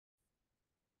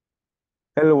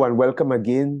Hello and welcome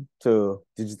again to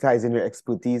Digitizing Your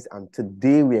Expertise. And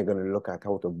today we are going to look at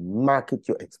how to market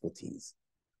your expertise.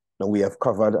 Now, we have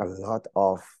covered a lot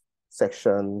of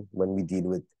section when we deal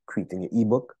with creating your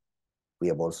ebook. We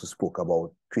have also spoke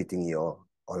about creating your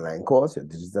online course, your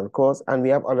digital course, and we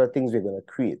have other things we're going to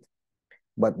create.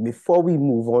 But before we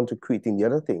move on to creating the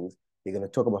other things, we're going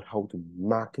to talk about how to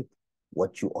market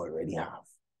what you already have.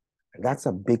 And that's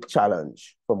a big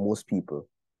challenge for most people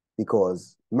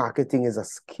because marketing is a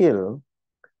skill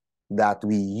that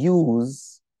we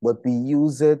use, but we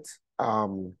use it, how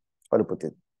to put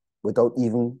it, without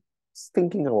even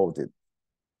thinking about it.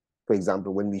 For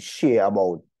example, when we share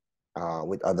about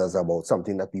with others about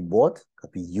something that we bought,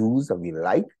 that we used, and we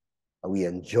like, and we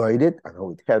enjoyed it, and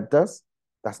how it helped us,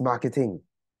 that's marketing,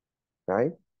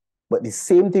 right? But the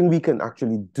same thing we can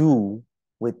actually do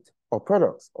with our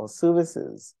products or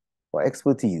services or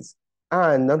expertise.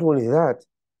 And not only that,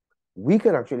 we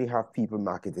can actually have people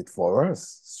market it for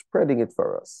us, spreading it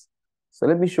for us. So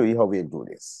let me show you how we do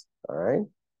this, all right?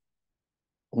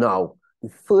 Now, the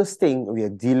first thing we are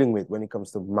dealing with when it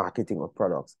comes to marketing of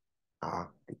products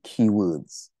are the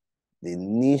keywords, the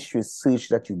niche research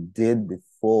that you did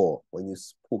before when you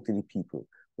spoke to the people,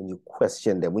 when you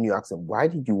questioned them, when you asked them, why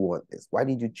did you want this? Why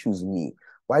did you choose me?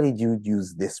 Why did you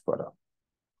use this product,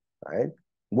 right?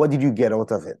 What did you get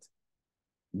out of it?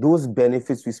 Those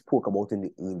benefits we spoke about in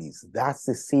the earlies, that's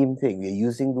the same thing. We're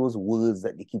using those words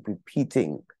that they keep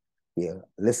repeating. We're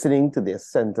listening to their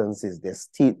sentences, their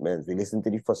statements. We listen to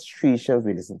the frustrations,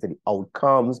 we listen to the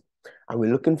outcomes, and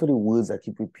we're looking for the words that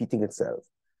keep repeating itself.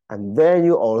 And then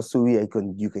you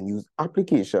can use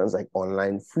applications like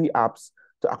online free apps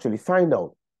to actually find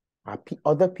out, are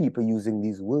other people using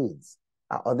these words?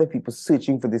 Are other people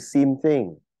searching for the same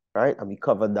thing? Right? And we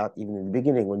covered that even in the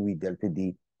beginning when we dealt with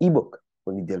the ebook,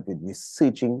 when we dealt with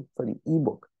researching for the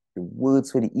ebook, the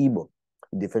words for the ebook,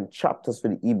 the different chapters for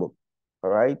the ebook. All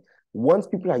right. Once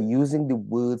people are using the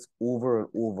words over and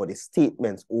over, the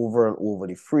statements over and over,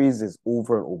 the phrases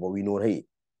over and over, we know, hey,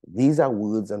 these are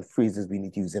words and phrases we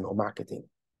need to use in our marketing.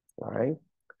 All right.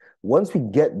 Once we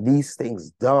get these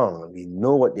things done, we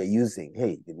know what they're using.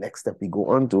 Hey, the next step we go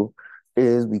on to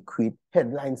is we create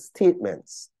headline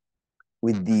statements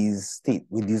with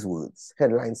these words,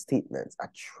 headline statements,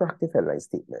 attractive headline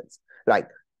statements, like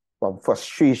from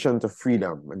frustration to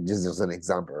freedom. Just as an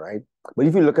example, right? But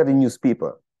if you look at the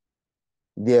newspaper,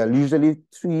 there are usually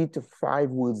 3 to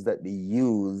 5 words that they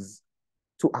use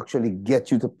to actually get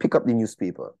you to pick up the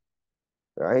newspaper,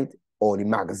 right? Or the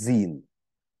magazine.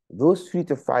 Those 3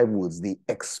 to 5 words, they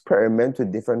experiment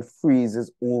with different phrases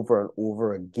over and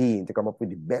over again to come up with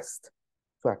the best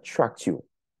to attract you.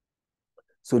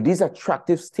 So these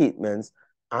attractive statements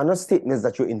are not statements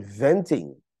that you're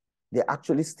inventing. They're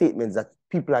actually statements that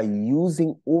people are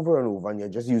using over and over, and you're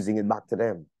just using it back to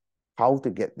them. How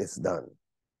to get this done,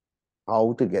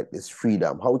 how to get this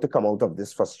freedom, how to come out of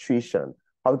this frustration,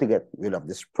 how to get rid of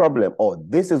this problem, or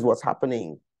this is what's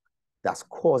happening that's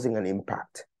causing an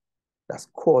impact, that's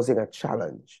causing a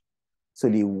challenge. So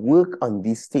they work on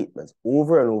these statements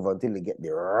over and over until they get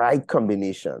the right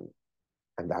combination.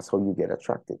 And that's how you get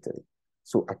attracted to it.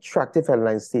 So attractive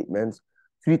headline statements,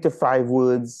 3 to 5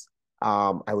 words.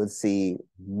 I would say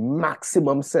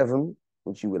maximum 7,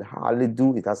 which you would hardly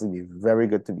do. It has to be very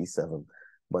good to be 7,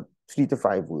 but 3 to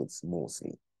 5 words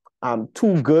mostly.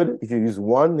 Too good. If you use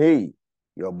one, hey,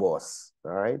 you're a boss.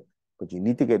 All right. But you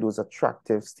need to get those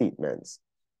attractive statements.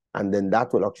 And then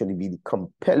that will actually be the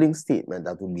compelling statement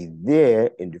that will be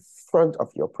there in the front of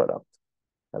your product.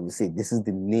 And we say, this is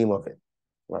the name of it.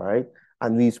 All right.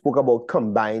 And we spoke about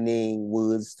combining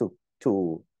words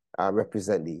to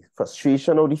represent the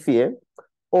frustration or the fear,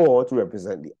 or to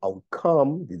represent the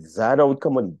outcome, the desired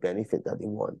outcome, or the benefit that they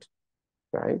want.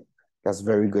 Right. That's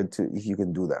very good too, if you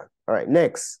can do that. All right.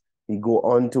 Next, we go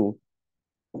on to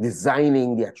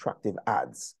designing the attractive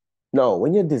ads. Now,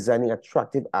 when you're designing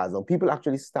attractive ads, now people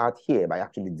actually start here by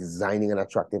actually designing an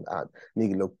attractive ad, make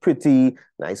it look pretty,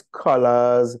 nice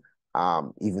colors,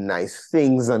 even nice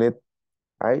things on it,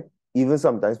 right? Even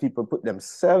sometimes people put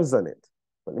themselves on it.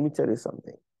 But let me tell you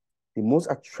something. The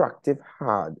most attractive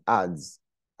ads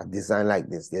are designed like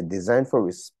this. They're designed for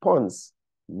response,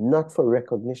 not for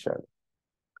recognition.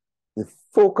 The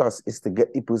focus is to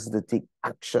get the person to take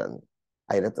action,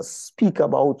 either to speak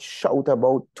about, shout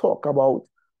about, talk about,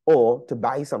 or to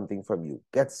buy something from you,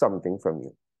 get something from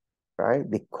you,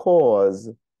 right? Because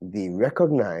they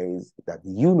recognize that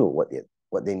you know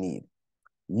what they need.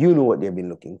 You know what they've been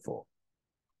looking for.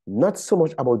 Not so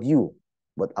much about you,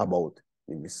 but about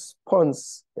the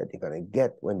response that they're going to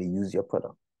get when they use your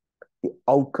product, the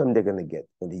outcome they're going to get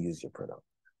when they use your product.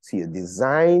 So you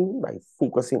design by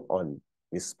focusing on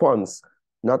Response,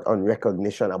 not on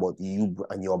recognition about you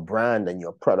and your brand and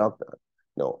your product.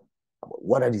 No,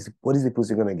 what is the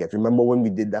person going to get? Remember when we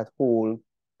did that whole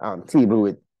table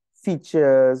with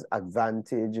features,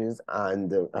 advantages,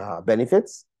 and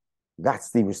benefits?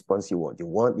 That's the response you want. You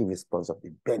want the response of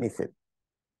the benefit.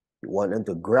 You want them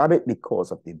to grab it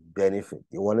because of the benefit.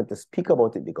 You want them to speak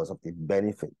about it because of the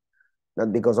benefit,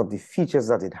 not because of the features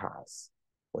that it has,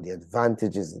 or the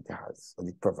advantages it has, or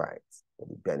it provides, or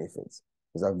the benefits.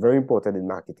 These are very important in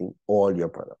marketing all your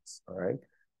products, all right?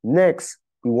 Next,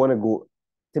 we want to go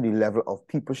to the level of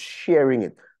people sharing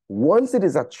it. Once it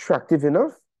is attractive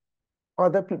enough,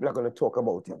 other people are going to talk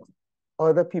about it.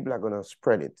 Other people are going to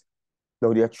spread it.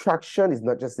 Now, the attraction is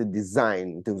not just the design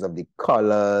in terms of the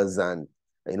colors and,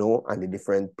 and the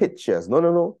different pictures. No,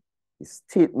 no, no. The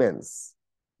statements,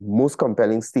 most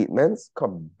compelling statements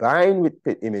combined with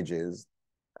images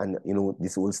and,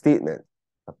 this whole statement.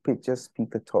 A picture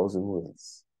speaks 1,000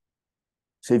 words.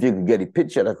 So if you could get a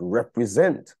picture that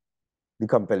represent the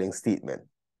compelling statement,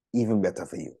 even better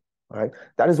for you, all right?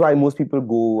 That is why most people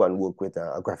go and work with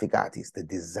a graphic artist to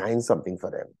design something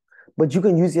for them. But you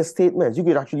can use your statements. You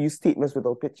could actually use statements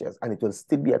without pictures, and it will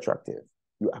still be attractive.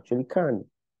 You actually can.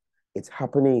 It's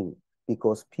happening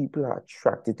because people are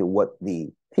attracted to what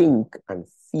they think and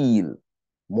feel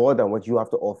more than what you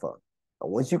have to offer.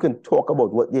 And once you can talk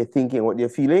about what they're thinking, what they're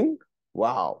feeling,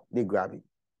 wow, they grab it,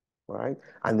 all right?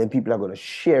 And then people are going to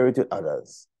share it with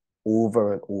others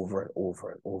over and over and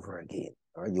over and over again.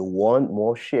 All right? You want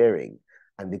more sharing.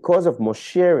 And because of more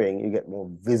sharing, you get more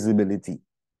visibility.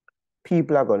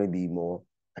 People are going to be more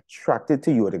attracted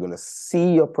to you. They're going to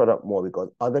see your product more because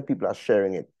other people are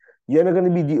sharing it. You're not going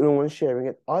to be the only one sharing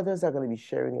it. Others are going to be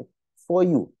sharing it for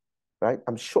you, right?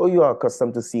 I'm sure you are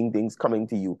accustomed to seeing things coming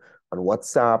to you on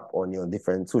WhatsApp, on your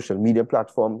different social media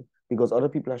platforms, because other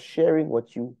people are sharing what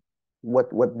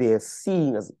they're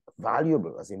seeing as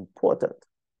valuable, as important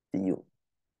to you,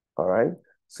 all right?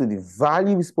 So the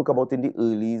value we spoke about in the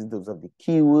early, in terms of the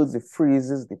keywords, the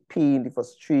phrases, the pain, the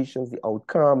frustrations, the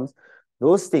outcomes,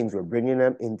 those things, we're bringing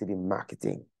them into the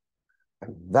marketing.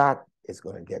 And that is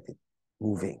going to get it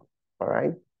moving, all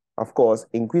right? Of course,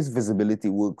 increased visibility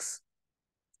works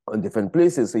on different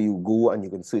places. So you go and you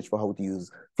can search for how to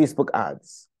use Facebook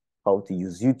ads, how to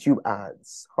use YouTube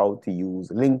ads, how to use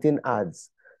LinkedIn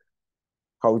ads,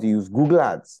 how to use Google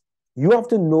ads. You have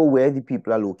to know where the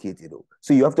people are located, though.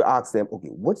 So you have to ask them, okay,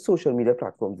 what social media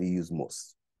platform do you use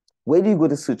most? Where do you go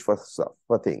to search for stuff,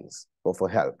 for things, or for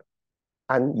help?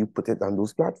 And you put it on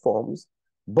those platforms,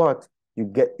 but you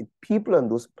get people on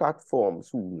those platforms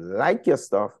who like your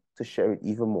stuff to share it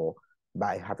even more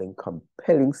by having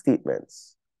compelling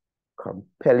statements,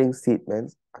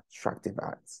 attractive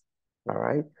ads, all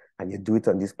right? And you do it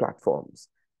on these platforms.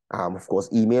 Of course,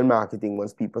 email marketing,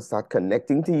 once people start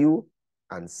connecting to you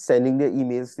and sending their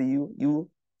emails to you, you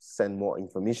send more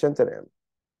information to them,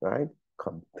 right?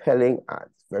 Compelling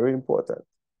ads, very important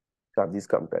to have these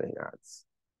compelling ads,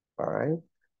 all right?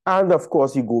 And of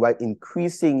course, you go by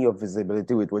increasing your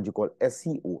visibility with what you call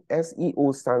SEO.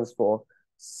 SEO stands for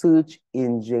search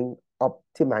engine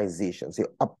optimization. So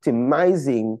you're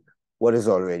optimizing what is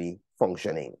already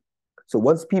functioning. So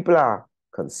once people are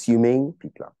consuming,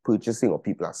 people are purchasing, or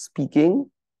people are speaking,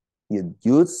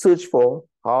 you search for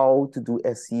how to do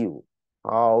SEO,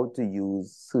 how to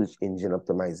use search engine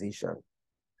optimization.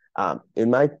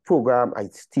 In my program, I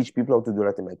teach people how to do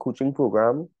that in my coaching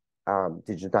program,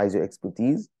 Digitize Your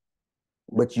Expertise.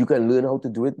 But you can learn how to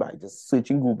do it by just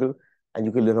searching Google, and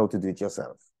you can learn how to do it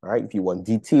yourself, all right? If you want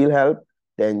detailed help,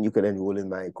 then you can enroll in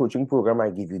my coaching program. I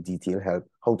give you detailed help,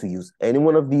 how to use any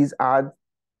one of these ad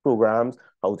programs,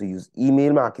 how to use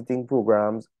email marketing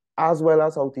programs, as well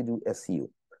as how to do SEO.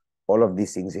 All of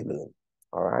these things you learn,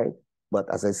 all right?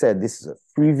 But as I said, this is a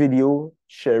free video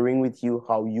sharing with you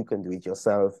how you can do it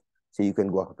yourself so you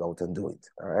can go out and do it,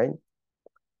 all right?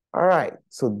 All right,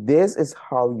 so this is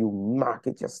how you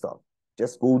market your stuff.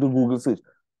 Just go to Google search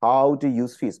how to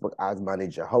use Facebook Ads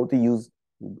Manager, how to use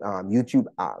YouTube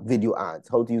video ads,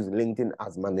 how to use LinkedIn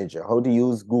Ads Manager, how to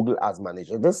use Google Ads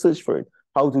Manager. Just search for it,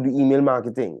 how to do email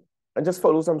marketing, and just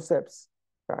follow some steps,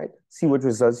 right? See what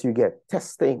results you get.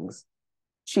 Test things,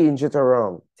 change it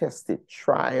around, test it,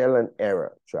 trial and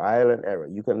error.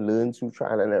 You can learn through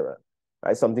trial and error,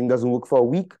 right? Something doesn't work for a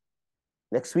week,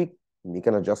 next week, make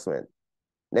an adjustment.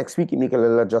 Next week, you make a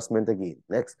little adjustment again.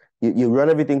 Next, you run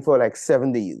everything for like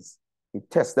 7 days. You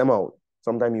test them out.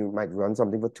 Sometimes you might run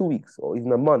something for 2 weeks or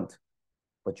even a month,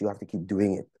 but you have to keep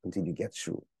doing it until you get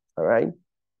through, all right?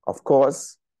 Of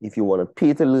course, if you want to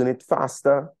pay to learn it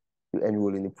faster, you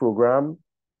enroll in the program.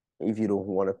 If you don't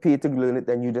want to pay to learn it,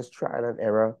 then you just trial and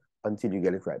error. until you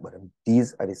get it right. But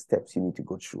these are the steps you need to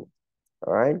go through.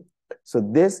 All right. So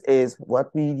this is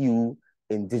what we do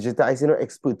in digitizing our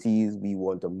expertise. We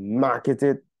want to market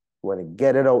it, we want to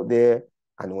get it out there,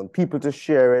 and want people to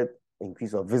share it,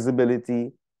 increase our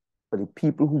visibility for the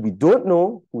people who we don't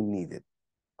know who need it.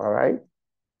 All right.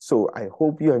 So I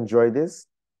hope you enjoy this,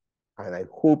 and I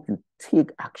hope you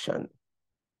take action,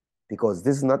 because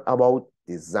this is not about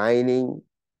designing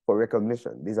for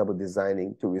recognition. This is about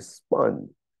designing to respond.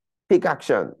 Take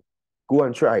action. Go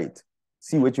and try it.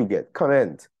 See what you get.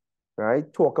 Comment,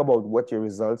 right? Talk about what your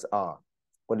results are,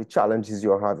 what the challenges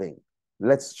you're having.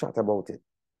 Let's chat about it,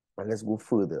 and let's go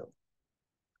further.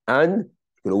 And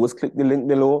you can always click the link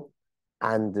below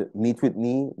and meet with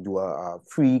me, do a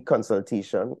free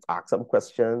consultation, ask some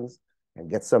questions,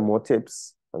 and get some more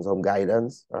tips and some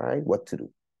guidance, all right, what to do.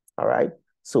 All right,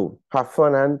 so have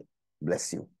fun and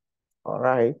bless you. All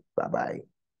right, bye-bye.